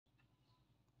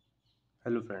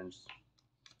Hello friends,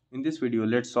 in this video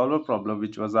let's solve a problem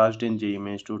which was asked in JEE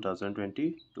Mains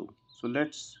 2022. So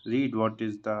let's read what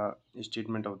is the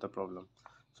statement of the problem.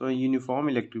 So a uniform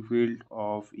electric field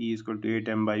of E is equal to 8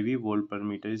 M by V volt per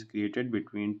meter is created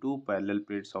between two parallel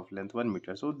plates of length 1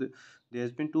 meter. So there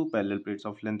has been two parallel plates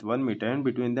of length 1 meter and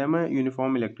between them a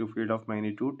uniform electric field of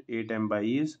magnitude 8 M by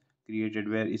E is created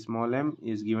where small m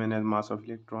is given as mass of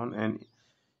electron and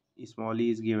small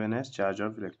e is given as charge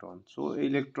of electron. So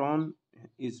electron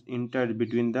is entered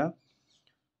between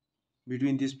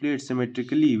these plates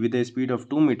symmetrically with a speed of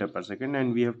 2 meter per second,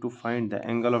 and we have to find the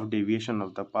angle of deviation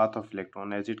of the path of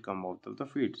electron as it come out of the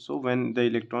field. So when the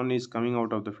electron is coming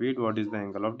out of the field, what is the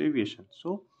angle of deviation?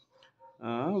 So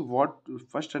what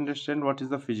first understand what is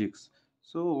the physics.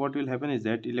 So what will happen is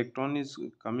that electron is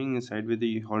coming inside with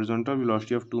the horizontal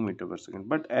velocity of 2 meter per second,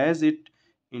 but as it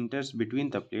enters between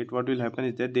the plate, what will happen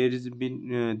is that there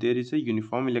is a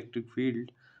uniform electric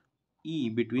field E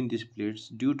between these plates.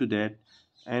 Due to that,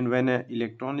 and when an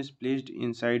electron is placed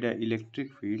inside an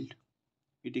electric field,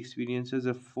 it experiences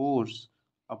a force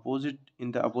opposite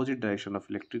in the opposite direction of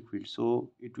electric field. So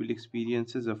it will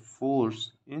experiences a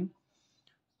force in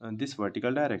this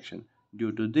vertical direction.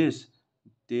 Due to this,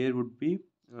 there would be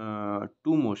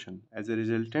two motion. As a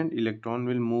resultant, electron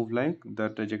will move like the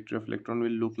trajectory of electron will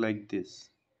look like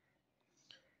this.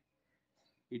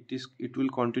 It will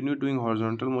continue doing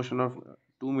horizontal motion of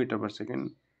 2 meter per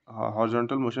second,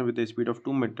 horizontal motion with a speed of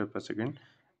 2 meter per second.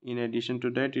 In addition to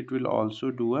that, it will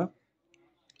also do a,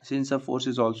 since a force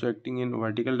is also acting in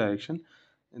vertical direction,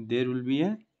 there will be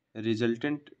a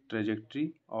resultant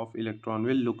trajectory of electron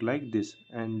will look like this,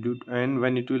 and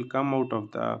when it will come out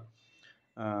of the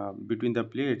between the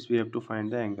plates, we have to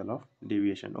find the angle of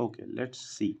deviation. Okay, let's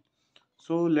see.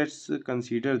 So let's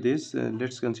consider this.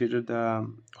 Let's consider the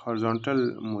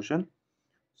horizontal motion.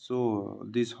 So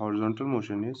this horizontal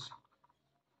motion is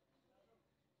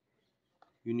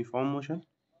uniform motion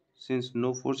since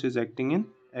no force is acting in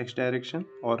x direction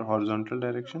or horizontal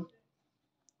direction.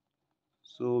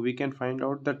 So we can find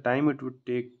out the time it would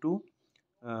take to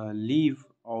leave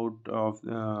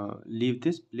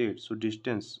this plate. So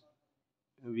distance,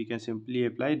 we can simply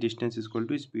apply distance is equal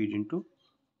to speed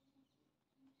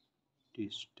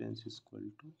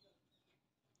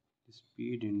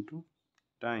into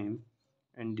time,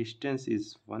 and distance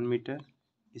is 1 meter.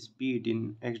 Speed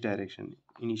in x direction,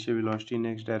 initial velocity in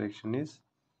x direction is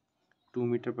 2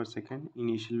 meter per second.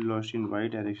 Initial velocity in y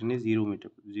direction is 0 meter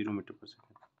per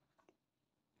second.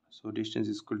 So distance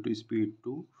is equal to speed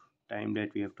to time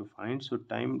that we have to find. So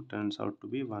time turns out to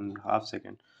be 1/2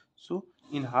 second. So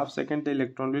in half second the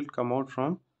electron will come out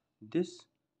from this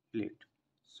plate.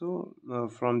 So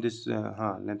from this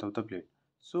length of the plate.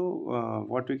 So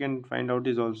what we can find out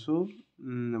is also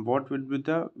what will be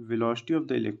the velocity of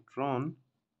the electron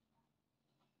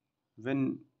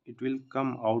when it will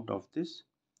come out of this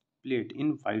plate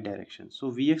in y direction.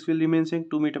 So Vx will remain saying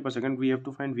 2 meter per second. We have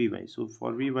to find Vy. So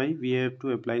for Vy, we have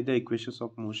to apply the equations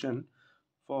of motion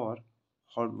for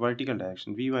vertical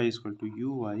direction. Vy is equal to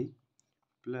Uy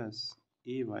plus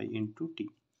Ay into T.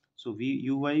 So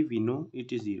Uy we know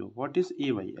it is 0. What is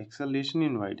Ay? Acceleration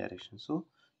in y direction. So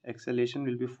acceleration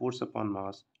will be force upon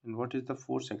mass. And what is the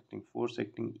force acting? Force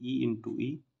acting E into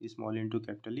E, small into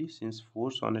capital E, since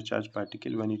force on a charged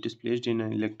particle when it is placed in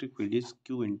an electric field is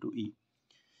Q into E.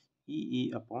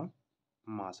 E upon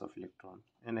mass of electron,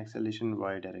 and acceleration in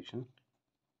y direction.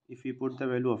 If we put the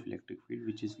value of electric field,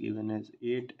 which is given as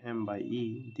 8 m by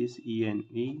E, this E and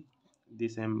E,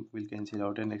 this m will cancel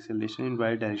out, and acceleration in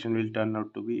y direction will turn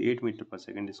out to be 8 meter per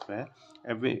second square.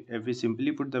 If we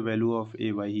simply put the value of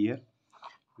Ay here,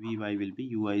 Vy will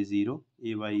be Ui 0,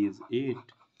 Ay is 8.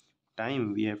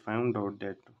 Time, we have found out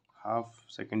that half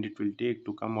second it will take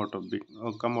to come out of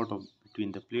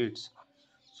between the plates.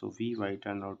 So Vy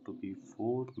turned out to be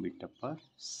 4 meter per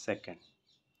second.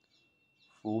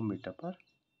 4 meter per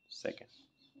second.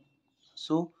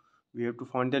 So we have to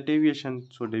find the deviation.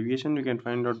 So deviation we can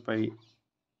find out by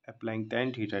applying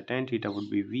tan theta. Tan theta would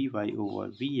be Vy over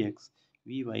Vx.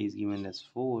 Vy is given as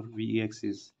 4. Vx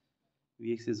is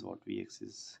what?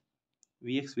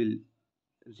 Vx will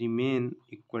remain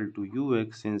equal to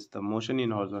Ux since the motion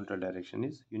in horizontal direction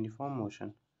is uniform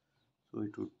motion. So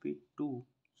it would be 2.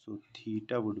 So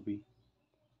theta would be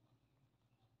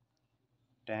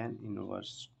tan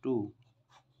inverse 2,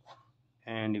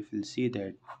 and if you'll see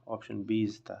that option B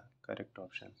is the correct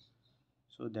option.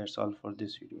 So that's all for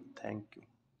this video. Thank you.